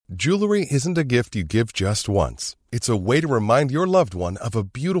Jewelry isn't a gift you give just once. It's a way to remind your loved one of a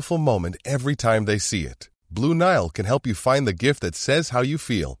beautiful moment every time they see it. Blue Nile can help you find the gift that says how you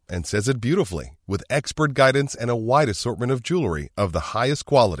feel and says it beautifully, with expert guidance and a wide assortment of jewelry of the highest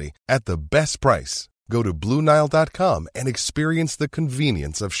quality at the best price. Go to BlueNile.com and experience the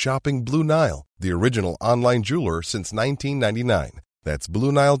convenience of shopping Blue Nile, the original online jeweler since 1999. That's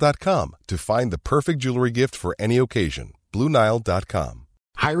BlueNile.com to find the perfect jewelry gift for any occasion. BlueNile.com.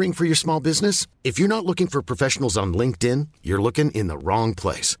 Hiring for your small business? If you're not looking for professionals on LinkedIn, you're looking in the wrong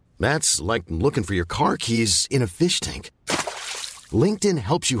place. That's like looking for your car keys in a fish tank. LinkedIn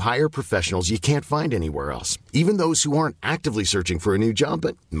helps you hire professionals you can't find anywhere else, even those who aren't actively searching for a new job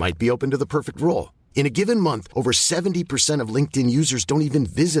but might be open to the perfect role. In a given month, over 70% of LinkedIn users don't even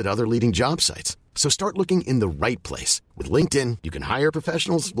visit other leading job sites. So start looking in the right place. With LinkedIn, you can hire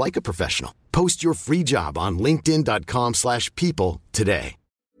professionals like a professional. Post your free job on linkedin.com/people today.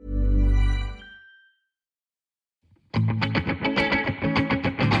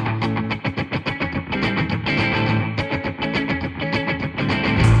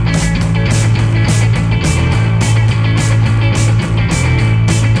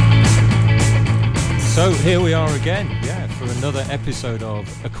 So here we are again, for another episode of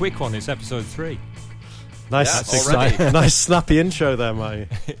a quick one. It's episode 3. Nice, nice snappy intro there, mate.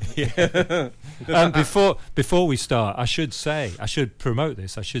 Yeah. And before we start, I should promote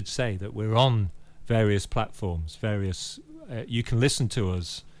this. I should say that we're on various platforms. You can listen to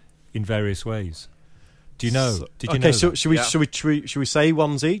us in various ways. Do you know? Did you know? So should we say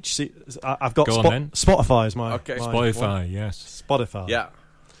ones each? See, I've got Spotify is my Spotify. Yes, Spotify. Yeah.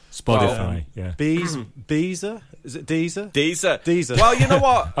 Spotify, yeah. Beezer? Is it Deezer? Deezer. Well, you know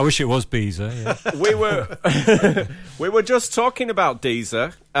what? I wish it was Beezer. Yeah. we were just talking about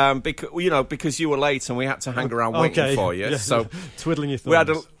Deezer, because you were late and we had to hang around waiting for you. Yeah. So twiddling your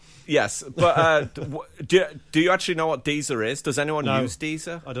thumbs. Yes, but do you actually know what Deezer is? Does anyone use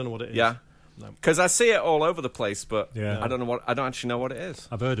Deezer? I don't know what it is. Yeah. Because I see it all over the place, but yeah. I don't actually know what it is.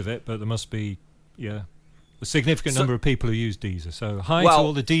 I've heard of it, but there must be a significant number of people who use Deezer. So to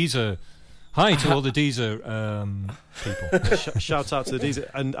all the Deezer. Hi to all the Deezer people. Shout out to the Deezer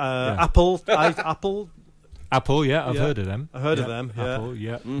and Apple. Apple, yeah, I've heard of them. I've heard of them. Yeah. Apple,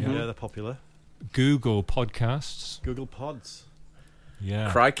 yeah, yeah, they're popular. Google Podcasts. Google Pods.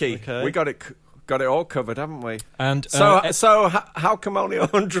 Yeah. Crikey, we got it all covered, haven't we? And so how come only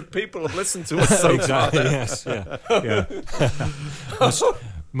 100 people have listened to us so far? Yes, yeah.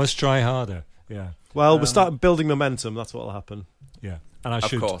 Must try harder. Yeah. Well, we're starting building momentum. That's what will happen. Yeah, and I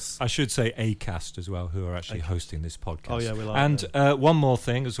should say Acast as well, who are actually hosting this podcast. Oh yeah, we like. And one more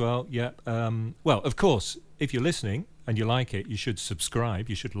thing as well. Yeah. Well, of course, if you're listening and you like it, you should subscribe.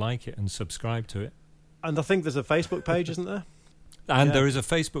 You should like it and subscribe to it. And I think there's a Facebook page, isn't there? And there is a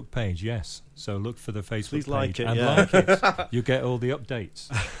Facebook page, yes. So look for the Facebook Please page like it, like it. You get all the updates.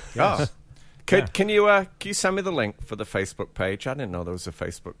 Yes. Can you send me the link for the Facebook page? I didn't know there was a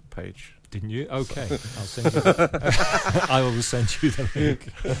Facebook page. Didn't you? Okay, I'll send you. I will send you the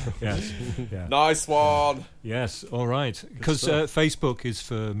link. Yes. Yeah. Nice one. Yes. All right. Because Facebook is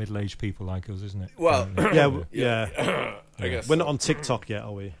for middle-aged people like us, isn't it? Well, yeah. I guess we're not on TikTok yet,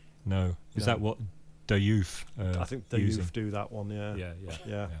 are we? No. Is that what the youth? I think the youth do that one. Yeah.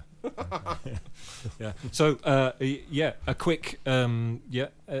 Yeah. Yeah. So, a quick. Have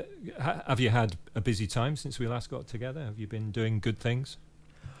you had a busy time since we last got together? Have you been doing good things?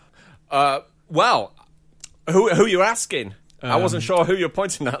 Well, who are you asking? I wasn't sure who you're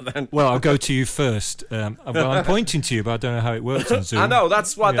pointing at then. Well, I'll go to you first. Well, I'm pointing to you, but I don't know how it works on Zoom. I know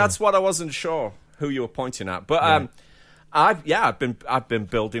that's what I wasn't sure who you were pointing at. But I've been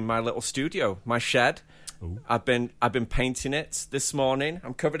building my little studio, my shed. Ooh. I've been painting it this morning.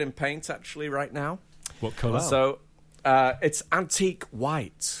 I'm covered in paint actually right now. What colour? So it's antique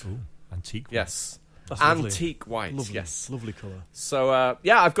white. Ooh, antique white. Yes. That's antique lovely. white, yes. Lovely colour. So,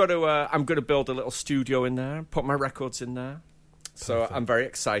 I've got to. I'm going to build a little studio in there, put my records in there. So Perfect. I'm very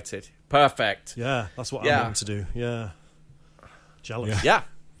excited. Perfect. Yeah, that's what I'm wanting to do. Yeah. Jealous. Yeah.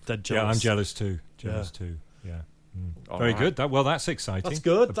 Dead jealous. Yeah, I'm jealous too. Yeah. Mm. Very good. That's exciting. That's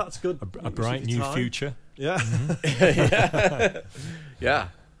good. That's good. A bright new future. Yeah. Mm-hmm. Yeah.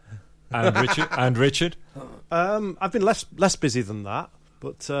 And Richard? I've been less busy than that.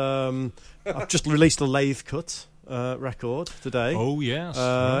 But I've just released a lathe cut record today. Oh, yes.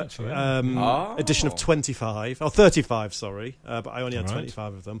 Edition of 25. Oh, 35, sorry. But I only had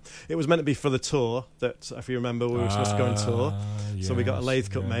 25 of them. It was meant to be for the tour that, if you remember, we were supposed to go on tour. Yes, so we got a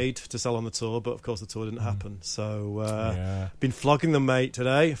lathe cut made to sell on the tour, but of course the tour didn't happen. So been flogging them, mate,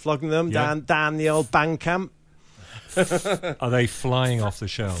 today. Flogging them down the old Bandcamp. Are they flying off the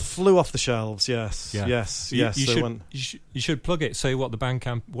shelves? Flew off the shelves, yes. Yeah. Yes. You should plug it. Say what the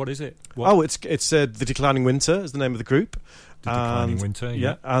Bandcamp... What is it? It's The Declining Winter is the name of the group. The Declining Winter,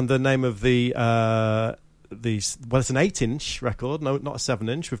 yeah. And the name of the... it's an 8-inch record, no, not a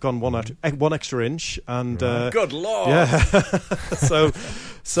 7-inch. We've gone one extra inch, and good lord, yeah.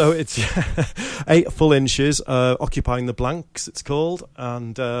 so it's 8 full inches, occupying the blanks. It's called,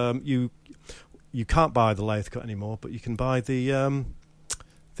 and you can't buy the lathe cut anymore, but you can buy the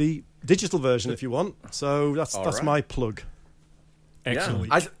digital version if you want. So that's right. My plug. Excellent.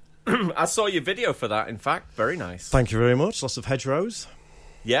 Yeah. I saw your video for that. In fact, very nice. Thank you very much. Lots of hedgerows.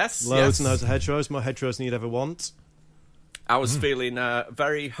 Yes, loads and loads of hedgerows. More hedgerows than you'd ever want. I was feeling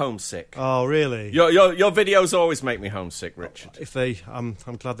very homesick. Oh, really? Your videos always make me homesick, Richard. I'm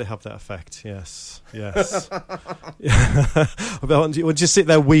glad they have that effect. Yes. Would you sit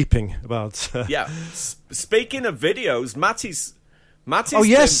there weeping about? Yeah. Speaking of videos, Matty's. Oh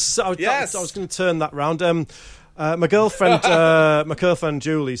yes, I was going to turn that round. My girlfriend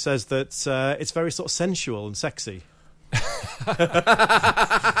Julie says that it's very sort of sensual and sexy.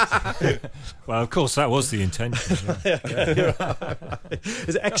 Well, of course, that was the intention. Yeah.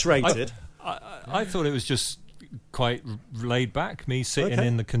 Is it X-rated? I thought it was just quite laid back, me sitting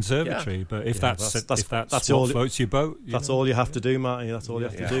in the conservatory. But if that's what floats your boat, that's all you have to do, Matty. That's all you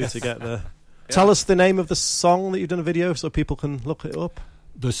have to do to get there. Tell us the name of the song that you've done a video so people can look it up.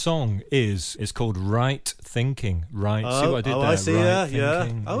 The song is called Right Thinking. Right. See what I did there? I see. Right yeah.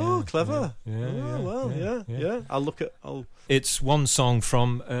 Thinking. Oh, clever. Yeah. I'll look at. It's one song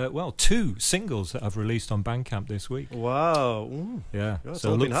from 2 singles that I've released on Bandcamp this week. Wow. Ooh. Yeah. God,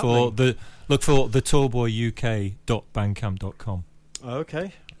 so look for the tourboyuk.bandcamp.com.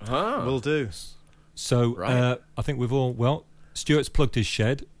 Okay. Will do. So I think we've all Stuart's plugged his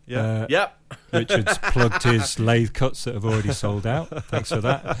shed. Yeah. Yep. Richard's plugged his lathe cuts that have already sold out. Thanks for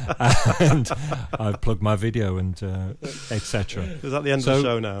that. And I've plugged my video and etc. Is that the end of the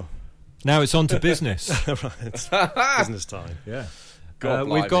show now? Now it's on to business. Right. It's business time. Yeah.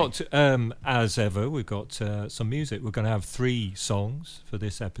 We've got, as ever, we've got some music. We're going to have 3 songs for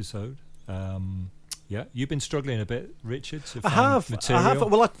this episode. Yeah, you've been struggling a bit, Richard, to find material. I have.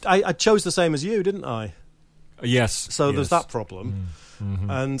 Well, I chose the same as you, didn't I? Yes. So there's that problem.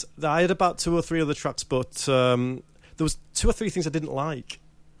 Mm-hmm. And I had about 2 or 3 other tracks, but there was 2 or 3 things I didn't like.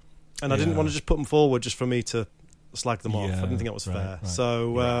 And I didn't want to just put them forward just for me to slag them off. I didn't think that was fair. Right.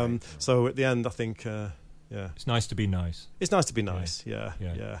 So so at the end, I think, it's nice to be nice. It's nice to be nice, yeah.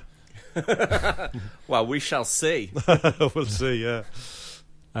 Well, we shall see. We'll see, yeah.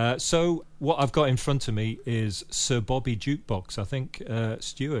 So what I've got in front of me is Sir Bobby Jukebox. I think,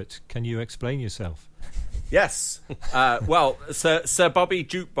 Stuart, can you explain yourself? Yes. Well, Sir Bobby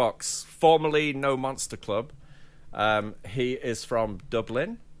Jukebox, formerly No Monster Club. He is from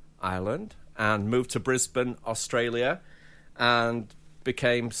Dublin, Ireland, and moved to Brisbane, Australia, and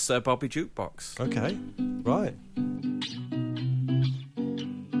became Sir Bobby Jukebox. Okay, right.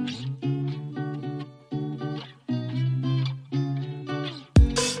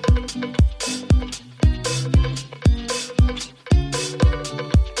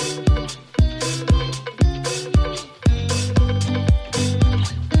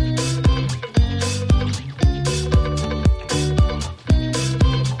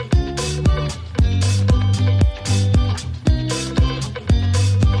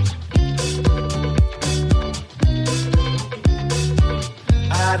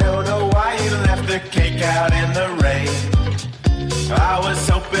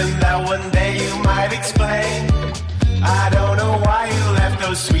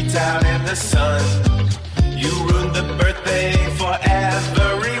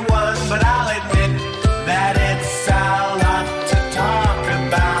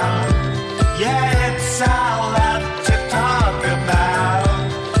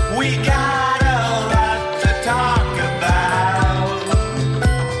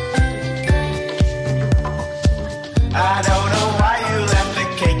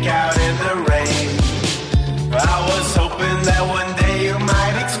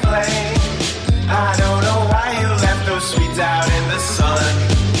 I don't know why you left those sweets out in the sun.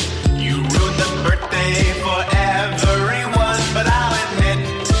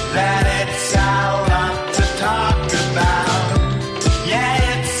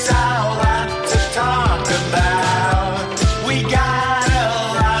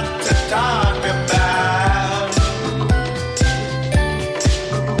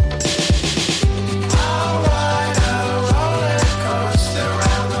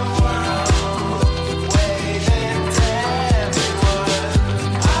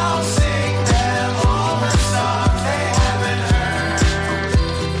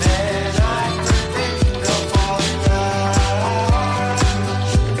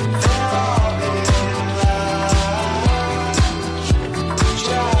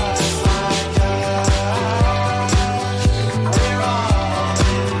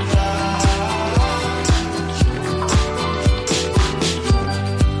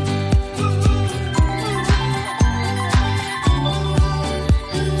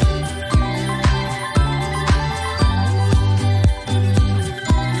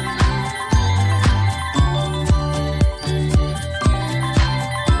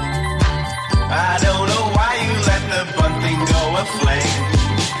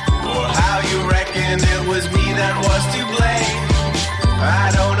 man was to blame. I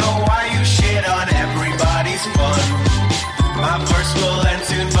don't know why you shit on everybody's fun. My verse will end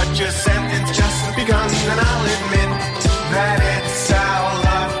soon, but your sentence just begun. And I'll admit that it's our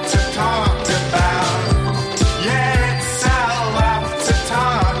love to talk about. Yeah, it's our love to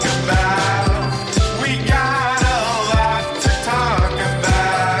talk about. We got a lot to talk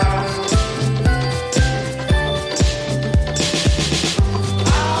about.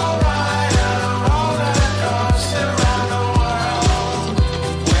 I'll ride a roller coaster around the world,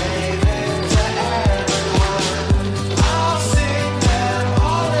 waving to everyone. I'll sing them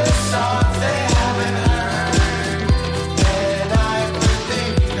all the songs they haven't heard. Then I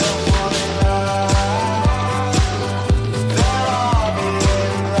predict they'll fall in love. They'll all be in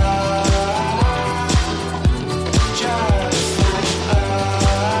love, just like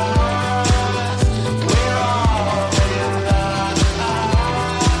us. We're all in love.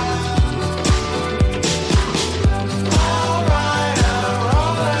 I'll ride a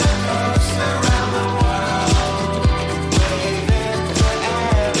roller coaster around the world, waving to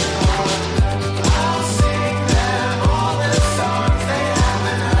everyone. I'll sing them all the songs they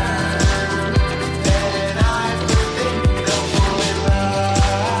haven't heard. Then I predict they'll fall in love.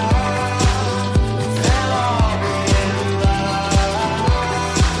 They'll all be in love,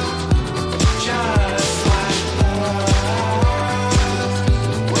 just like us.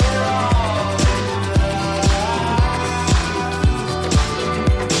 We're all in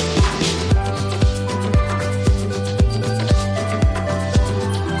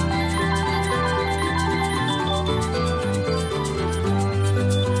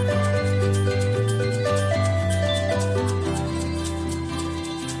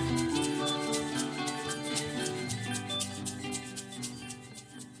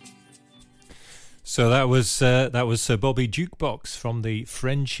So that was Sir Bobby Jukebox from the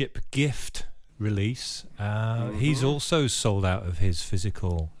Friendship Gift release. He's also sold out of his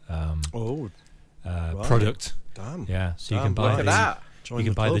physical product. Damn. Yeah, so you Damn, can buy Look at that. you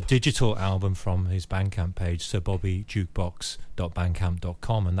can buy the digital album from his Bandcamp page,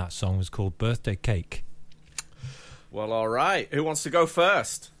 sirbobbyjukebox.bandcamp.com, and that song was called Birthday Cake. Well, all right. Who wants to go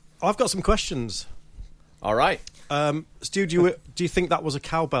first? I've got some questions. All right. Stu, do you think that was a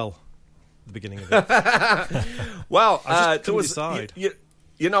cowbell at the beginning of it? Well, I just there couldn't was. decide.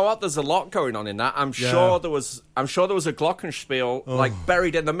 You know what? There's a lot going on in that. I'm sure there was a glockenspiel like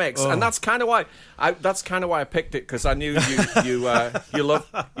buried in the mix, and that's kind of why I picked it, because I knew you love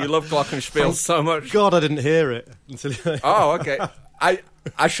glockenspiel so much. God, I didn't hear it until. Oh, okay.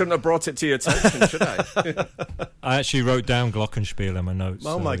 I shouldn't have brought it to your attention, should I? I actually wrote down glockenspiel in my notes.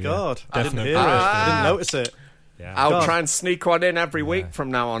 Oh so, my yeah, God, I didn't definitely. hear it. I didn't notice it. Yeah. I'll try and sneak one in every week from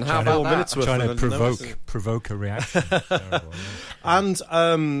now on. How about that? minutes worth Trying and to I didn't notice it. provoke a reaction. Terrible, yeah.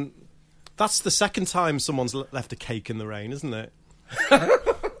 And that's the second time someone's left a cake in the rain, isn't it?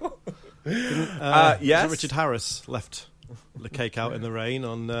 Yes. Richard Harris left the cake out in the rain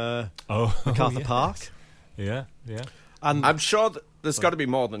on Oh, MacArthur yes. Park. Yeah, yeah. And I'm sure there's got to be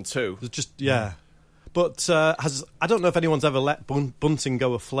more than two. there's just but I don't know if anyone's ever let bunting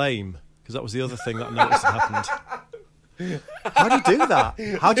go aflame, because that was the other thing that I noticed had happened. How do you do that?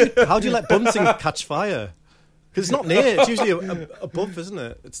 How do you let bunting catch fire? Because it's not near; it's usually above, isn't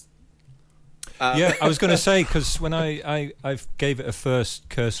it? It's Yeah, I was going to say, because when I gave it a first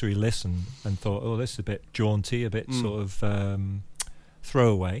cursory listen and thought, oh, this is a bit jaunty, a bit sort of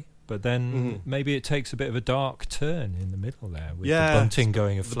throwaway, but then maybe it takes a bit of a dark turn in the middle there with the bunting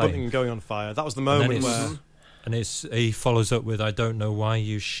going the aflame. bunting going on fire. That was the And then moment it's- where And he follows up with, I don't know why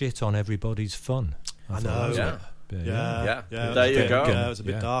you shit on everybody's fun. I thought know. that was Yeah. Yeah. There you go. Yeah, it was a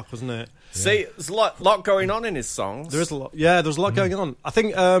bit Yeah. dark, wasn't it? See, there's a lot going on in his songs. There is a lot. Yeah, there's a lot going on. I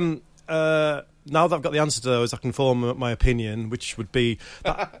think now that I've got the answer to those, I can form my opinion, which would be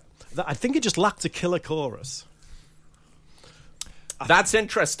that I think it just lacked a killer chorus. That's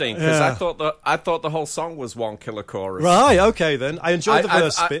interesting, because Yeah. I thought the whole song was one killer chorus. Right. Okay, then I enjoyed the I-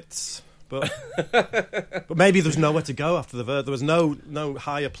 verse I- bits, but maybe there's nowhere to go after the verse. There was no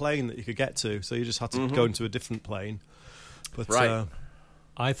higher plane that you could get to, so you just had to go into a different plane. But Right.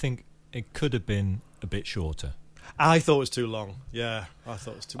 I think it could have been a bit shorter. I thought it was too long. Yeah, I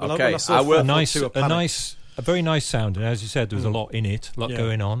thought it was too. Well, Okay, when I saw I will- A 442, I panicked. very nice sound, and as you said, there was a lot in it, a lot Yeah.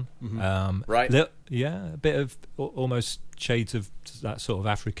 going on. Right. Yeah, a bit of almost shades of that sort of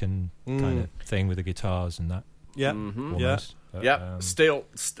African kind of thing with the guitars and that. Yeah, Almost. But, Yeah, steel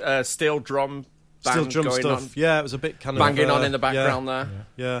drum band still drum going stuff. on, Yeah, it was a bit kind banging of on in the background there.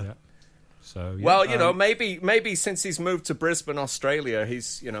 Yeah. So yeah. Well, maybe since he's moved to Brisbane, Australia,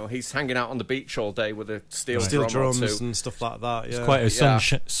 he's hanging out on the beach all day with a steel drums or two. and stuff like that. Yeah. It's quite a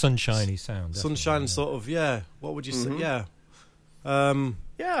sunshiny sound. Sunshine, sort of. Yeah. What would you say? Yeah.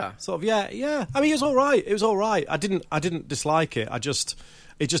 Yeah. Sort of. Yeah. I mean, it was all right. I didn't dislike it. I just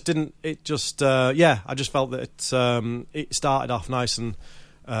felt that it started off nice and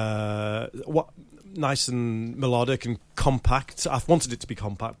nice and melodic and compact. I wanted it to be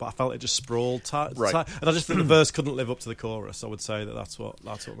compact, but I felt it just sprawled tight. And I just think the verse couldn't live up to the chorus. I would say that's what.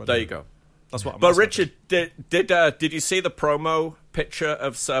 There you go. That's what. But Richard, did you see the promo picture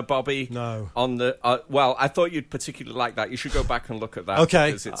of Sir Bobby? No. On the I thought you'd particularly like that. You should go back and look at that.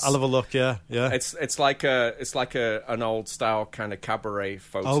 Okay, I'll have a look. Yeah. It's like an old style kind of cabaret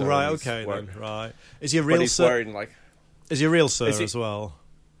photo. Oh right, okay then. Right. Is he a real Sir? Is he a real Sir as well?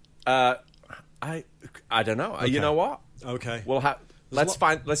 I don't know. Okay. You know what? Okay. Let's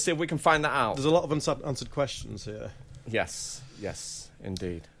see if we can find that out. There's a lot of unanswered questions here. Yes,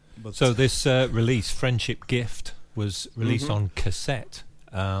 indeed. So this release, Friendship Gift, was released on cassette.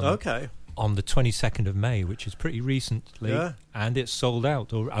 Okay. On the 22nd of May, which is pretty recently, and it's sold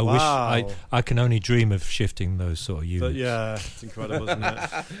out. Or I can only dream of shifting those sort of units. But it's incredible, isn't it?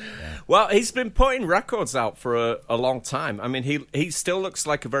 Well, he's been putting records out for a long time. I mean, he still looks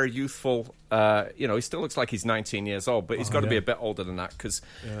like a very youthful. He still looks like he's 19 years old, but he's got to be a bit older than that because,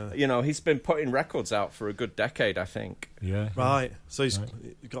 he's been putting records out for a good decade, I think. Yeah. Right. So he's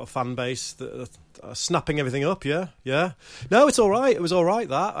got a fan base that snapping everything up. Yeah. No, it's all right. It was all right.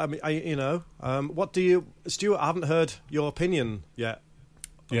 That I mean, what do you, Stuart? I haven't heard your opinion yet.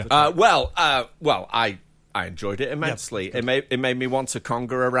 Yeah. I enjoyed it immensely. Yeah. It made me want to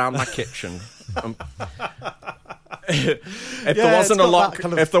conga around my kitchen. If there wasn't a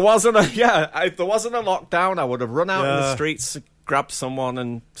lockdown, I would have run out in the streets, grabbed someone,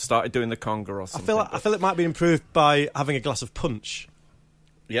 and started doing the conga or something. I feel it might be improved by having a glass of punch.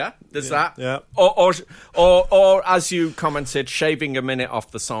 Yeah, there's that. Yeah. Or as you commented, shaving a minute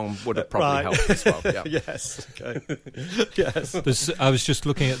off the song would have probably helped as well. Yeah. Yes. Okay. Yes. I was just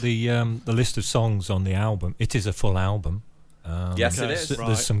looking at the list of songs on the album. It is a full album. Yes, it is.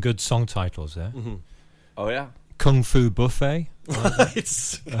 There's some good song titles there. Mm-hmm. Oh yeah. Kung Fu Buffet.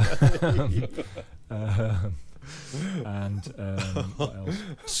 And what else?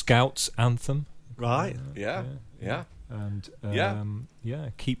 Scouts Anthem. Right. Yeah. And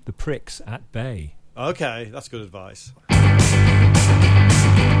Keep the Pricks at Bay. Okay, that's good advice.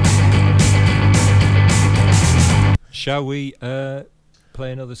 Shall we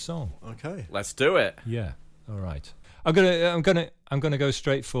play another song? Okay, let's do it. Yeah. All right. I'm gonna go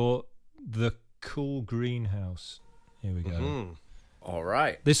straight for The Cool Greenhouse. Here we go. Mm-hmm. All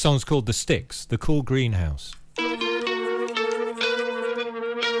right. This song's called The Sticks, The Cool Greenhouse.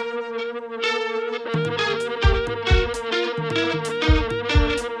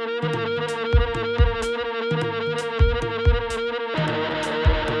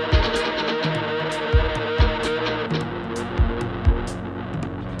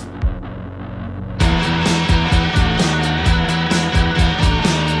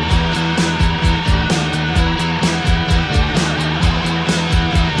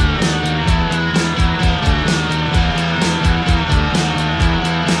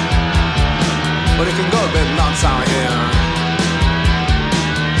 Out here,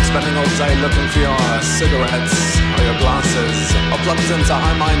 spending all day looking for your cigarettes or your glasses, or plugged into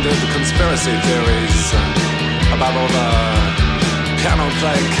high-minded conspiracy theories about all the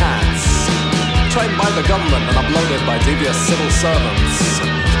piano-playing cats trained by the government and uploaded by devious civil servants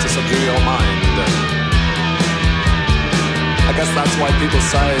to subdue your mind. I guess that's why people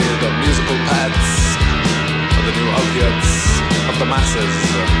say that musical pets are the new opiates of the masses.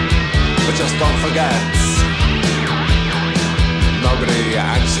 But just don't forget, nobody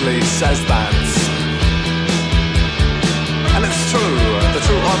actually says that. And it's true, the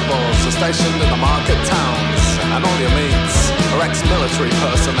true oddballs are stationed in the market towns, and all you meet are ex-military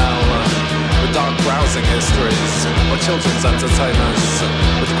personnel with dark browsing histories, or children's entertainers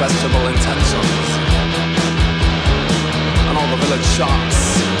with questionable intentions. And all the village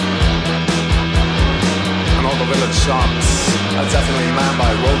shops are definitely manned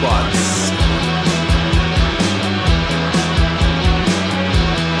by robots.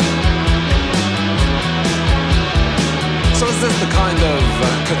 So is this the kind of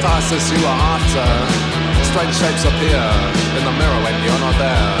catharsis you are after? Strange shapes appear in the mirror when you're not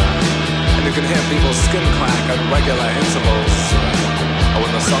there, and you can hear people's skin crack at regular intervals, or when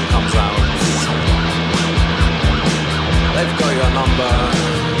the sun comes out. They've got your number,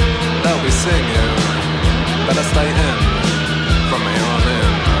 they'll be seeing you. Better stay in from here on in.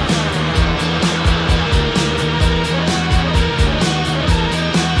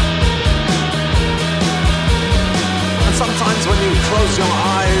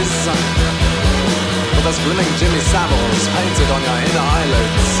 Slimming Jimmy Saviles painted on your inner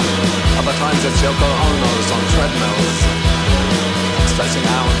eyelids. Other times it's Yoko Ono's on treadmills, stretching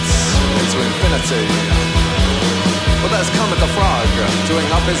out into infinity. But there's Kermit the Frog doing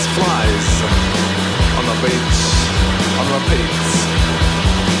up his flies on the beach, on repeat.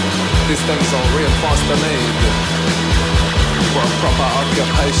 These things all reinforce the need for a proper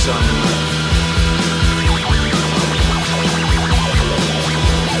occupation.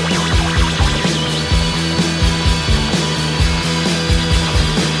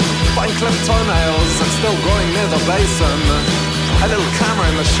 Fine-clipped toenails still growing near the basin. A little camera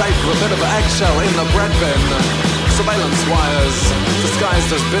in the shape of a bit of eggshell in the bread bin. Surveillance wires disguised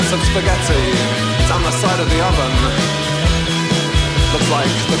as bits of spaghetti down the side of the oven. Looks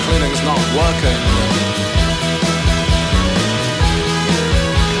like the cleaning's not working.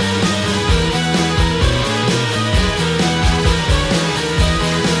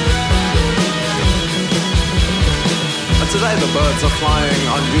 And today the birds are flying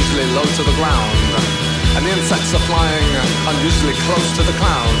unusually low to the ground, and the insects are flying unusually close to the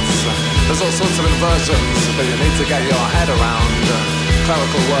clouds. There's all sorts of inversions that you need to get your head around.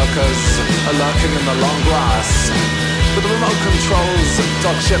 Clerical workers are lurking in the long grass with the remote controls,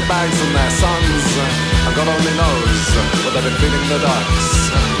 dog shit bags and their sons. And God only knows what they've been feeding the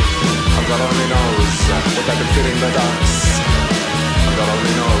ducks. And God only knows what they've been feeding the ducks. And God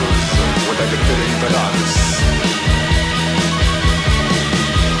only knows what they've been feeding the ducks.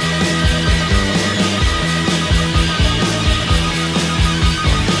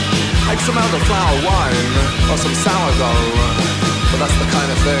 Make some elderflower wine or some sourdough, but that's the kind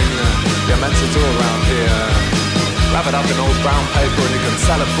of thing you're meant to do around here. Wrap it up in old brown paper and you can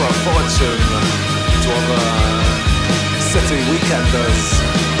sell it for a fortune to all the city weekenders.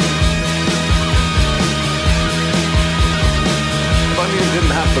 If only you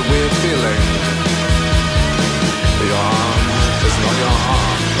didn't have the weird feeling that your arm is not your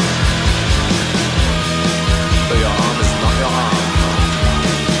arm, that your arm is not your arm.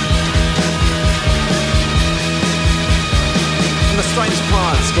 And the strange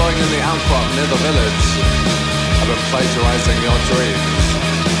plants growing in the outcrop near the village have been plagiarizing your dreams.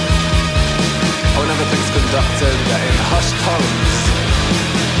 Oh, and everything's conducted in hushed tones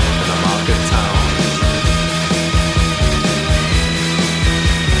in a market town.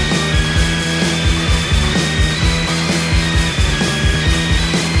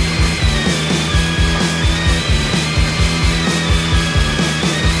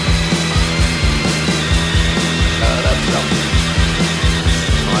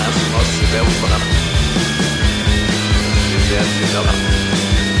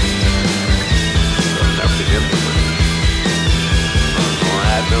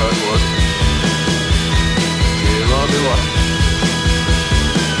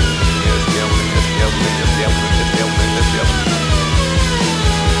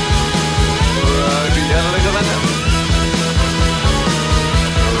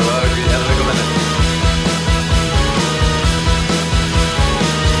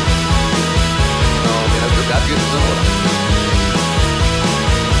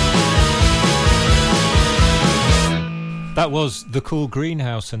 That was The Cool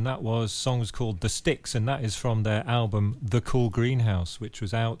Greenhouse, and that was songs called The Sticks, and that is from their album The Cool Greenhouse, which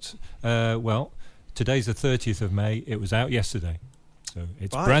was out, well, today's the 30th of May. It was out yesterday. So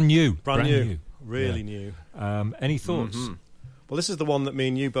it's brand new. Brand new. Really new. Any thoughts? Mm-hmm. Well, this is the one that me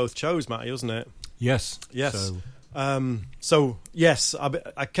and you both chose, Matty, wasn't it? Yes. Yes. So yes,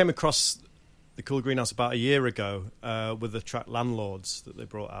 I came across The Cool Greenhouse about a year ago with the track Landlords that they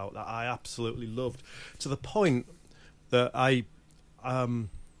brought out that I absolutely loved, to the point that I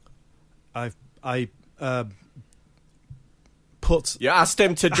put... You asked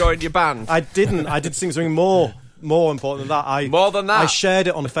him to join your band. I didn't. I did something more important than that. More than that? I shared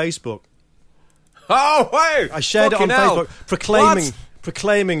it on Facebook. Oh, wait! I shared it on hell. Facebook,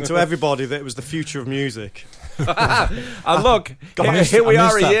 proclaiming to everybody that it was the future of music. And look, here we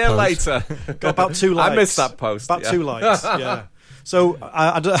are a year later. Got about 2 likes. I missed that post. About 2 likes, yeah. So,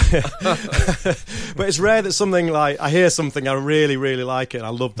 but it's rare that something like I hear something I really, really like it, and I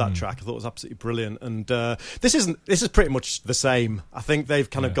love that track. I thought it was absolutely brilliant. And this is pretty much the same. I think they've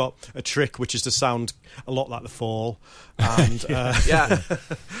kind of got a trick, which is to sound a lot like The Fall. And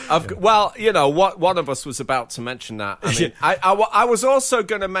well, you know what? One of us was about to mention that. I mean, I was also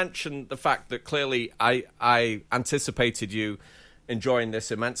going to mention the fact that clearly I anticipated you enjoying this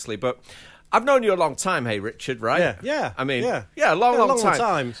immensely, but I've known you a long time, hey Richard, right? Yeah. I mean, a long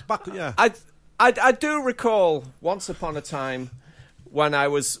time. Back, yeah. I do recall once upon a time when I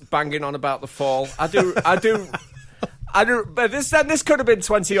was banging on about The Fall. I do. But this could have been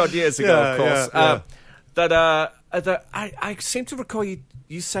 20 odd years ago, of course. that I seem to recall you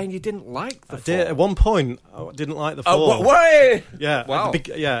saying you didn't like the Fall. At one point, I didn't like the Fall. Why? Yeah, wow.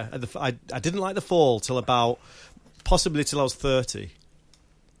 I didn't like the Fall till possibly till I was 30.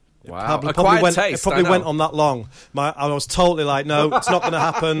 Wow, It probably went on that long. I was totally like, no, it's not going to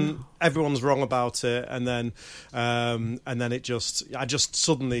happen. Everyone's wrong about it, and then I just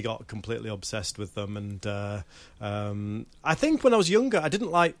suddenly got completely obsessed with them. And I think when I was younger, I didn't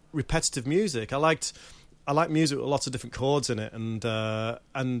like repetitive music. I liked music with lots of different chords in it, and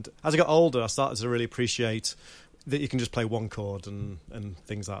as I got older, I started to really appreciate that you can just play one chord and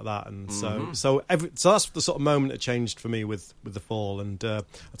things like that, and so that's the sort of moment it changed for me with the Fall, and I've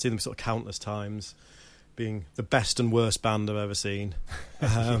seen them sort of countless times, being the best and worst band I've ever seen.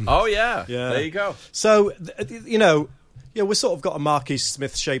 Yeah, there you go. So we've sort of got a Marquis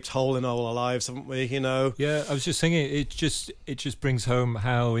Smith shaped hole in all our lives, haven't we? Yeah, I was just thinking, it just brings home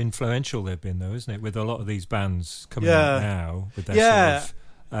how influential they've been, though, isn't it? With a lot of these bands coming out now with their sort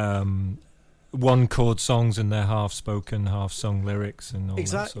of one chord songs and their half spoken, half sung lyrics and all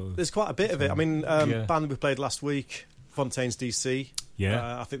that sort of. There's quite a bit of it. I mean, band we played last week, Fontaine's DC.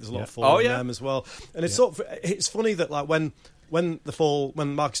 Yeah, I think there's a lot of Fall in them as well. And it's sort of, it's funny that like when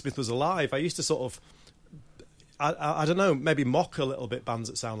Mark Smith was alive, I used to sort of, I don't know, maybe mock a little bit bands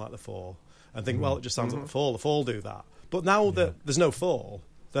that sound like the Fall and think, well, it just sounds like the Fall. The Fall do that. But now that there's no Fall,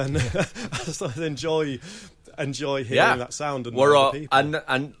 then I sort of enjoy hearing that sound, and we're all people.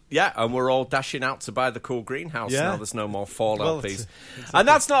 and we're all dashing out to buy the cool greenhouse now. There's no more Fall LPs, exactly. and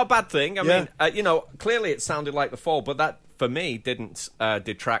that's not a bad thing. I mean, clearly it sounded like the Fall, but that for me didn't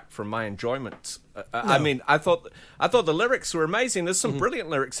detract from my enjoyment. I mean, I thought the lyrics were amazing. There's some brilliant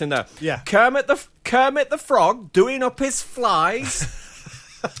lyrics in there. Yeah, Kermit the Frog doing up his flies.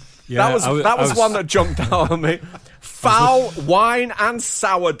 That was one that jumped out on me. Foul wine and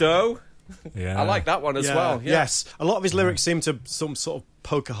sourdough. Yeah, I like that one as well. Yeah. Yes, a lot of his lyrics seem to some sort of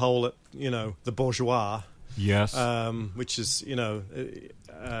poke a hole at the bourgeois. Yes, which is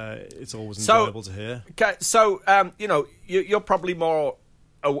it's always enjoyable to hear. Okay, so you're probably more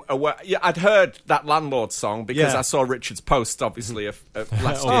aware. Yeah, I'd heard that Landlord song because I saw Richard's post, obviously,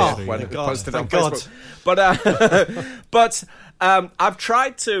 last year when it posted on Facebook. But I've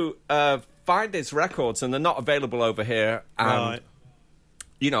tried to find his records, and they're not available over here. Right.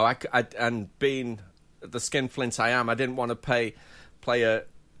 And being the skinflint I am, I didn't want to pay a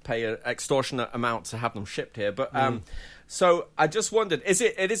extortionate amount to have them shipped here. But so I just wondered, is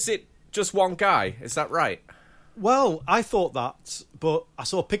it just one guy? Is that right? Well, I thought that, but I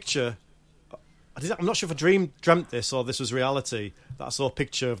saw a picture. I'm not sure if I dreamt this or this was reality. That I saw a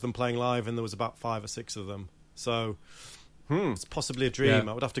picture of them playing live, and there was about 5 or 6 of them. So it's possibly a dream.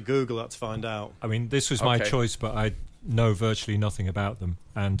 I would have to Google that to find out. I mean, this was my choice, but I know virtually nothing about them,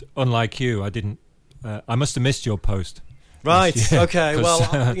 and unlike you, I didn't. I must have missed your post. Right. Okay. Well,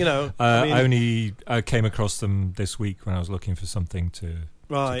 I only came across them this week when I was looking for something to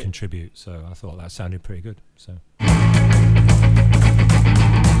contribute. So I thought that sounded pretty good. So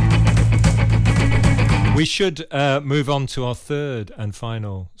we should move on to our third and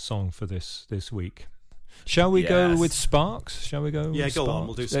final song for this week. Shall we go with Sparks? Shall we go? Yeah, with go Sparks? on.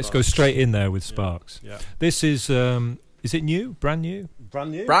 We'll do Sparks. Let's go straight in there with Sparks. Yeah. This is it new? Brand new?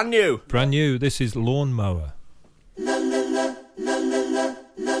 Brand new. Brand new. Brand new. This is Lawnmower.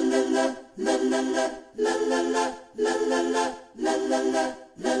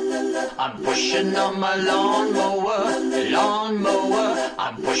 I'm pushing on my lawnmower.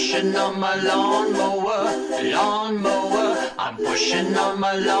 I'm pushing on my lawnmower. I'm pushing on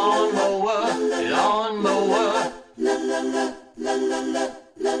my lawnmower.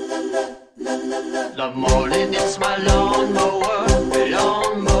 The morning it's my lawnmower.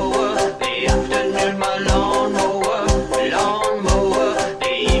 The afternoon my lawnmower.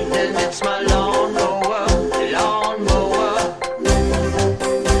 The evening it's my lawnmower.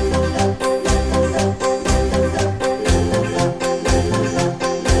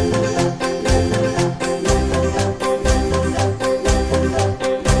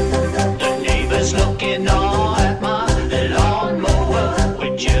 The neighbors looking all at my lawnmower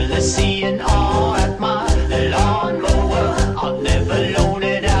with jealousy and awe at my lawnmower. I'll never loan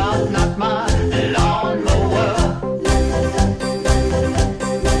it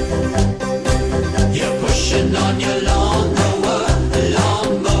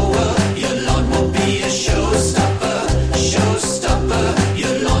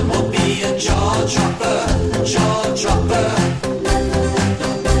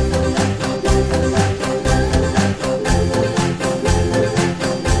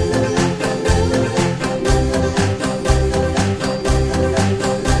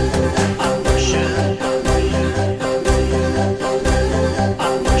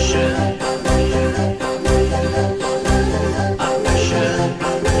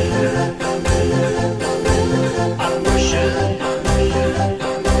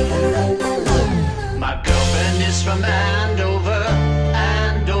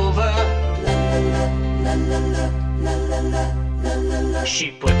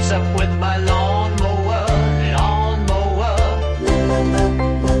She puts up with my lawnmower, lawnmower.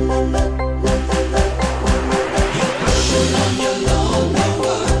 You're pushing on your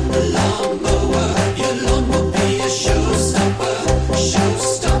lawnmower, lawnmower. Your lawn will be a showstopper,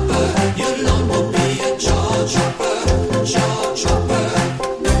 showstopper. Your lawn will be a jaw dropper, jaw dropper.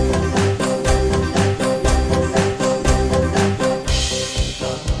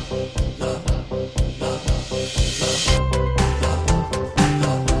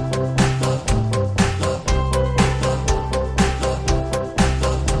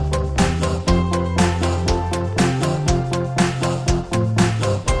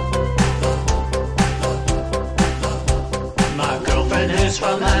 My girlfriend who's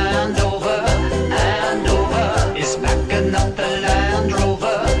from Andover, Andover, is backing up the Land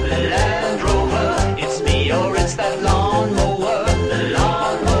Rover, Land Rover. It's me or it's that lawnmower,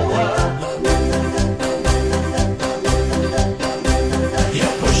 lawnmower.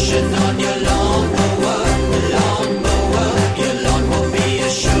 You're pushing on your lawnmower, lawnmower. Your lawn will be a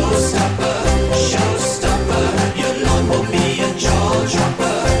showstopper, showstopper. Your lawn will be a jaw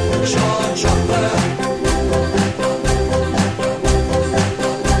dropper, jaw dropper.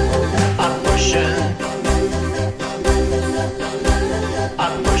 I'm pushing.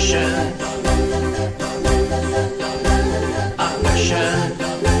 I'm pushing. I'm pushing.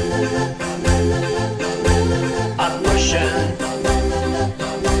 I'm pushing.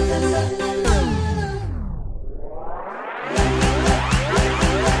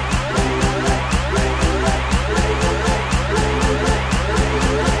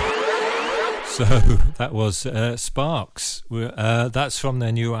 So that was Sparks. That's from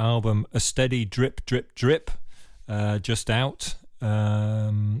their new album, A Steady Drip, Drip, Drip, just out,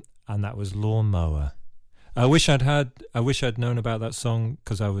 and that was Lawnmower. I wish I'd known about that song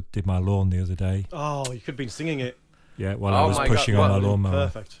because did my lawn the other day. Oh, you could have been singing it. Yeah, while Oh I was my pushing God, on my lawnmower.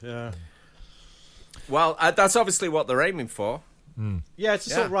 Perfect, yeah. Well, that's obviously what they're aiming for. Yeah, it's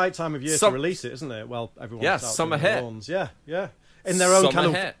the sort of right time of year to release it, isn't it? Well, everyone's out summer doing their hit. lawns. Yeah, yeah. In their own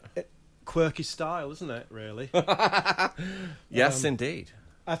Summer kind hit. of quirky style, isn't it, really? Yes, indeed.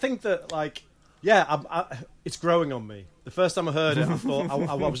 I think that, like, yeah, it's growing on me. The first time I heard it, I thought, I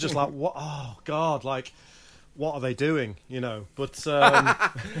was just like, what? Oh, God, like, what are they doing, you know? But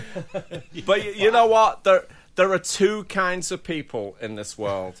But you know what? There are two kinds of people in this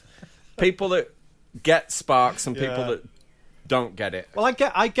world. People that get Sparks and people that don't get it. well,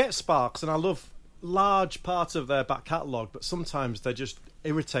 I get Sparks, and I love large parts of their back catalogue, but sometimes they just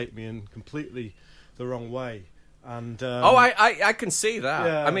irritate me in completely the wrong way. And I can see that.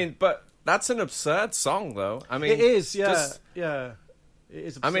 Yeah. I mean, but that's an absurd song, though. I mean, it is, yeah, just- yeah. It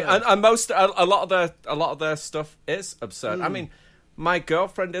is absurd. I mean, and a lot of their stuff is absurd. I mean, my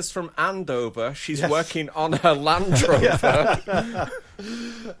girlfriend is from Andover. She's working on her Land Rover.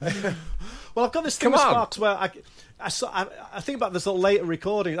 Well, I've got this thing Come with on. Sparks where I think about the sort of later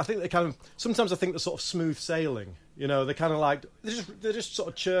recordings. I think they kind of sometimes I think they're sort of smooth sailing. You know, they're kind of like they're just sort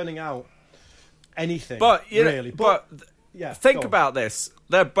of churning out anything. But you know, really, yeah. think go on. about this.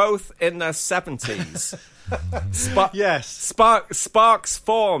 They're both in their 70s. Yes. Sparks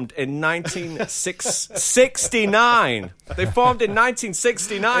formed in 1969. They formed in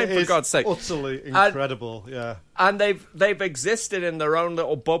 1969, It for is God's sake. utterly incredible. Yeah. And they've existed in their own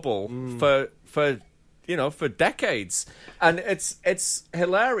little bubble for decades. And it's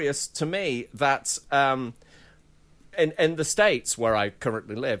hilarious to me that in the States where I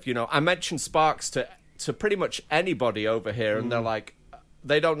currently live, you know, I mention Sparks to pretty much anybody over here, and they're like,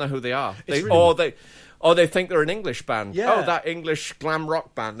 they don't know who they are. Or they think they're an English band. Yeah. Oh, that English glam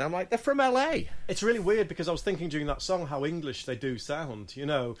rock band. And I'm like, they're from LA. It's really weird because I was thinking during that song how English they do sound. You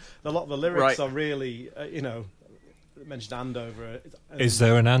know, a lot of the lyrics are really, you know, mentioned Andover. Is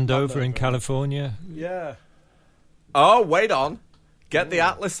there an Andover in California? Yeah. Oh, wait on. Get the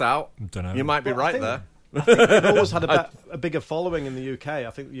Atlas out. Don't know. You might be Well, I right think- there. I think they've always had a bigger following in the UK. I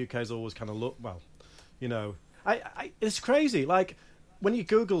think the UK's always kind of well, you know, it's crazy. Like when you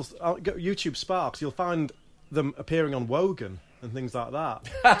Google YouTube Sparks, you'll find them appearing on Wogan and things like that,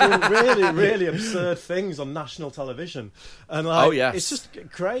 doing really, really absurd things on national television. And like, it's just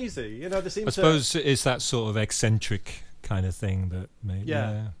crazy. You know, they seem I suppose it's that sort of eccentric kind of thing that maybe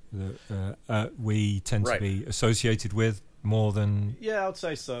that we tend to be associated with more than I would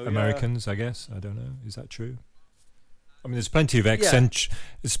say so. Americans, I guess. I don't know. Is that true? I mean, there's plenty of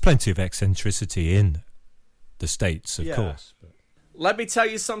eccentricity in the States, of course. But. Let me tell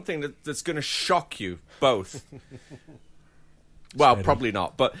you something that's going to shock you both. Well, probably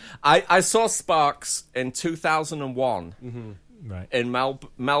not. But I saw Sparks in 2001 right. in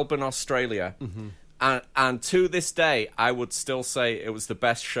Melbourne, Australia. And to this day, I would still say it was the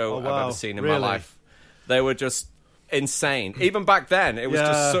best show I've ever seen in my life. They were just insane. Even back then, it was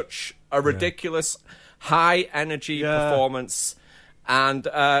just such a ridiculous, high-energy performance. And,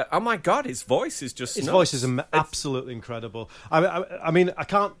 oh my God, his voice is just His nuts. voice is absolutely incredible. I mean, I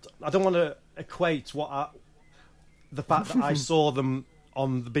don't want to equate the fact that I saw them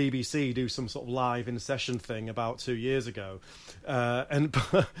on the BBC do some sort of live in-session thing about 2 years ago.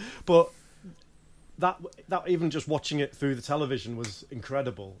 But that even just watching it through the television was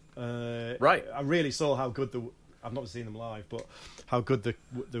incredible. Right. I really saw how good I've not seen them live, but how good they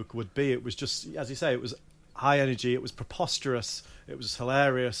would be. It was just, as you say, it was high energy, it was preposterous, it was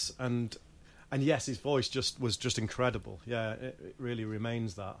hilarious, and yes, his voice was just incredible. Yeah, it really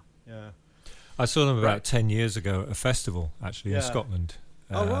remains that. Yeah. I saw them about 10 years ago at a festival, actually, in Scotland.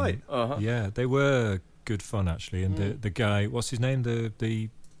 Oh, right. Yeah, they were good fun, actually. And the guy, what's his name? The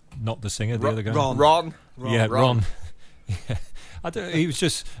not the singer, the other guy? Ron. Yeah, Ron. Yeah. He was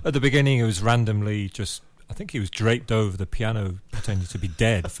just, at the beginning, he was randomly just, I think he was draped over the piano, pretending to be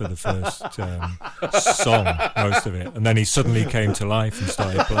dead for the first song, most of it. And then he suddenly came to life and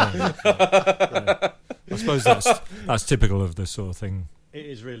started playing. Yeah. I suppose that's typical of the sort of thing. It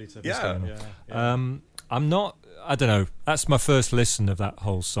is really typical. Yeah. I'm not, I don't know, that's my first listen of that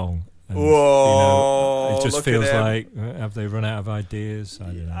whole song. And, Whoa! It just feels like, have they run out of ideas? I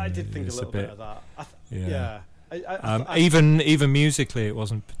don't know. I did think a little bit of that. Even musically, it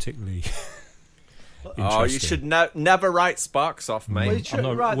wasn't particularly interesting. Oh, you should never write Sparks off, mate.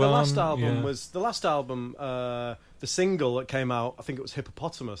 Well, the last album was the single that came out. I think it was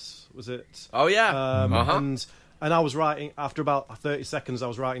Hippopotamus. Was it? Oh yeah. And I was writing, after about 30 seconds, I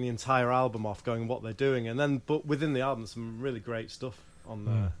was writing the entire album off, going what they're doing, but within the album, some really great stuff on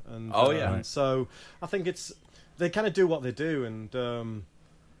there. And, and so I think they kind of do what they do, and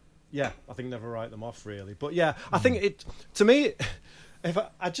I think never write them off really. But yeah, I think to me,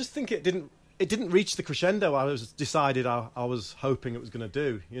 I just think it didn't reach the crescendo I was hoping it was going to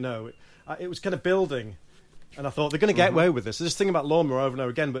do. You know, it was kind of building. And I thought, they're going to get away with this. There's this thing about Lawnmower over and over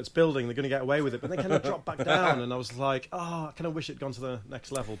again, but it's building, they're going to get away with it. But they kind of dropped back down, and I was like, I kind of wish it'd gone to the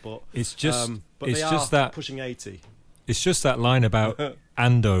next level. But it's just, but it's they just are that pushing 80. It's just that line about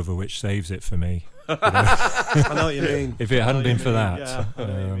Andover which saves it for me. You know? I know what you mean. If it hadn't been for that, I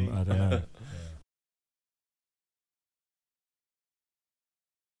don't know.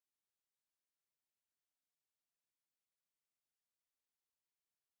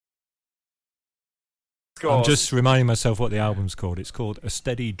 I'm just reminding myself what the album's called. It's called A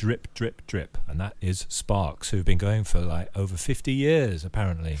Steady Drip, Drip, Drip. And that is Sparks, who've been going for like over 50 years,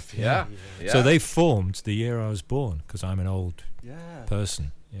 apparently. Yeah. So they formed the year I was born, because I'm an old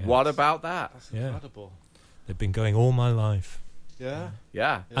person. Yeah. What about that? That's incredible. They've been going all my life. Yeah.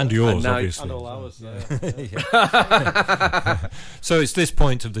 And yours, obviously. And all ours, So it's this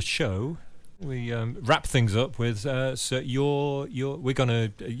point of the show. We wrap things up with so we're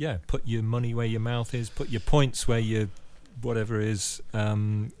gonna put your money where your mouth is, put your points where your whatever is.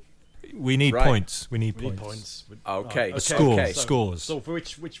 We need points. We need points. Okay. Scores. So for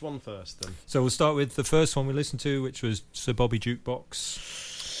which one first then? So we'll start with the first one we listened to, which was Sir Bobby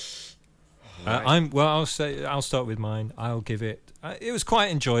Jukebox. Right. I'll start with mine. I'll give it. It was quite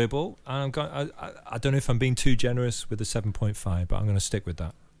enjoyable. I don't know if I'm being too generous with the 7.5, but I'm going to stick with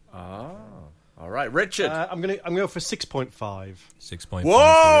that. All right, Richard. I'm gonna go for 6.5. 6.5.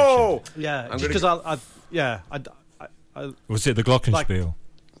 Whoa! Yeah, because I was it the Glockenspiel? Like,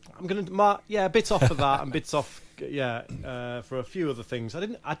 I'm gonna bits off of that and bits off for a few other things.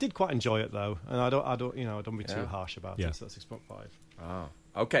 I did quite enjoy it though, and I don't be too harsh about it. So 6.5.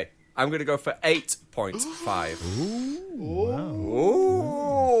 Okay. I'm going to go for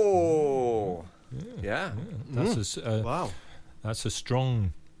 8.5. Ooh. Yeah. Wow. That's a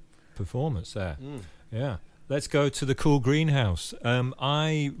strong performance there. Yeah. Let's go to the Cool Greenhouse.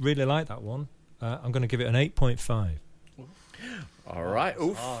 I really like that one. I'm going to give it an 8.5. All right.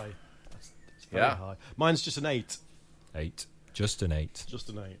 Oof. High. That's very high. Mine's just an 8. 8. Just an 8. Just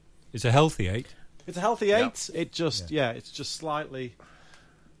an 8. It's a healthy 8. It's a healthy 8. It just it's just slightly,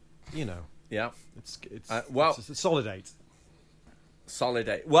 Yeah. It's a solid 8. Solid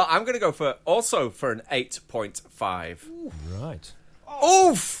 8. Well, I'm going to go for an 8.5. Right.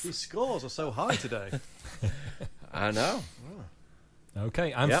 Oof! These scores are so high today. I know.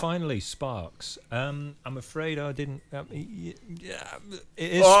 Okay, and finally, Sparks. I'm afraid I didn't... it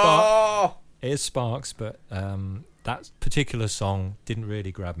is Sparks. It is Sparks, but that particular song didn't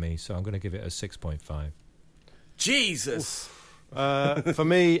really grab me, so I'm going to give it a 6.5. Jesus! For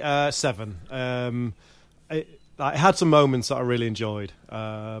me, 7. it had some moments that I really enjoyed,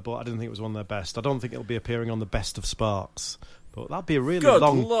 but I didn't think it was one of their best. I don't think it'll be appearing on the Best of Sparks, but that'd be a really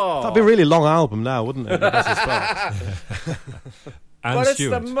long. Lord. That'd be a really long album now, wouldn't it? The Best of Sparks. And but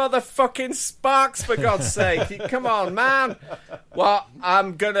Stuart. it's the motherfucking Sparks, for God's sake! Come on, man. Well,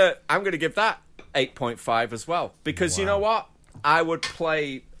 I'm gonna give that 8.5 as well, because you know what? I would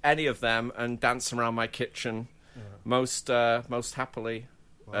play any of them and dance around my kitchen most happily.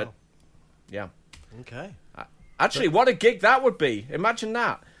 Wow. Yeah. Okay. Actually, what a gig that would be! Imagine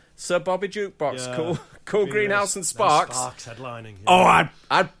that, Sir Bobby Jukebox, Yeah. cool Greenhouse and Sparks. Sparks headlining. Oh,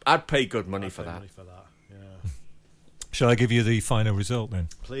 I'd pay good money for that. Yeah. Shall I give you the final result then?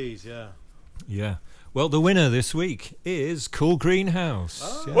 Please, yeah. Yeah. Well, the winner this week is Cool Greenhouse.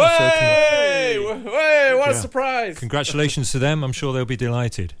 Oh. Yeah, Way! What a surprise! Congratulations to them. I'm sure they'll be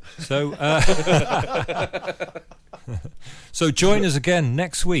delighted. So, so join us again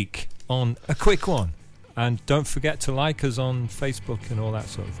next week on A Quick One. And don't forget to like us on Facebook and all that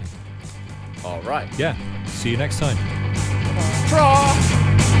sort of thing. All right. Yeah. See you next time.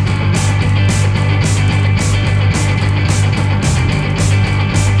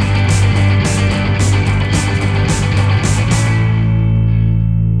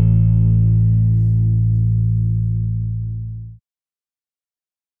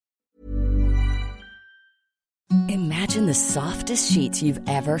 Imagine the softest sheets you've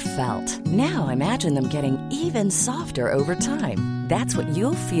ever felt. Now imagine them getting even softer over time. That's what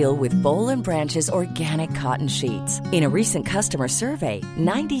you'll feel with Boll & Branch's organic cotton sheets. In a recent customer survey,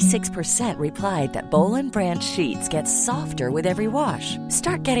 96% replied that Boll & Branch sheets get softer with every wash.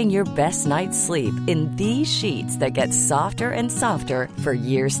 Start getting your best night's sleep in these sheets that get softer and softer for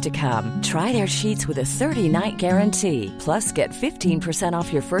years to come. Try their sheets with a 30-night guarantee. Plus, get 15%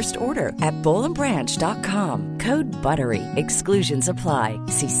 off your first order at bollandbranch.com. Code BUTTERY. Exclusions apply.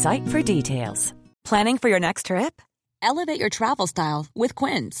 See site for details. Planning for your next trip? Elevate your travel style with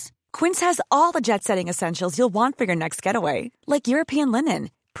Quince. Quince has all the jet-setting essentials you'll want for your next getaway, like European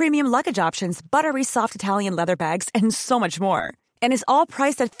linen, premium luggage options, buttery soft Italian leather bags, and so much more. And is all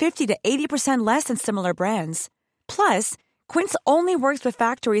priced at 50 to 80% less than similar brands. Plus, Quince only works with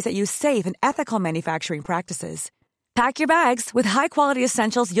factories that use safe and ethical manufacturing practices. Pack your bags with high-quality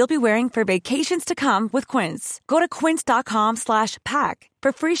essentials you'll be wearing for vacations to come with Quince. Go to quince.com/pack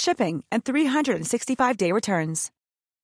for free shipping and 365-day returns.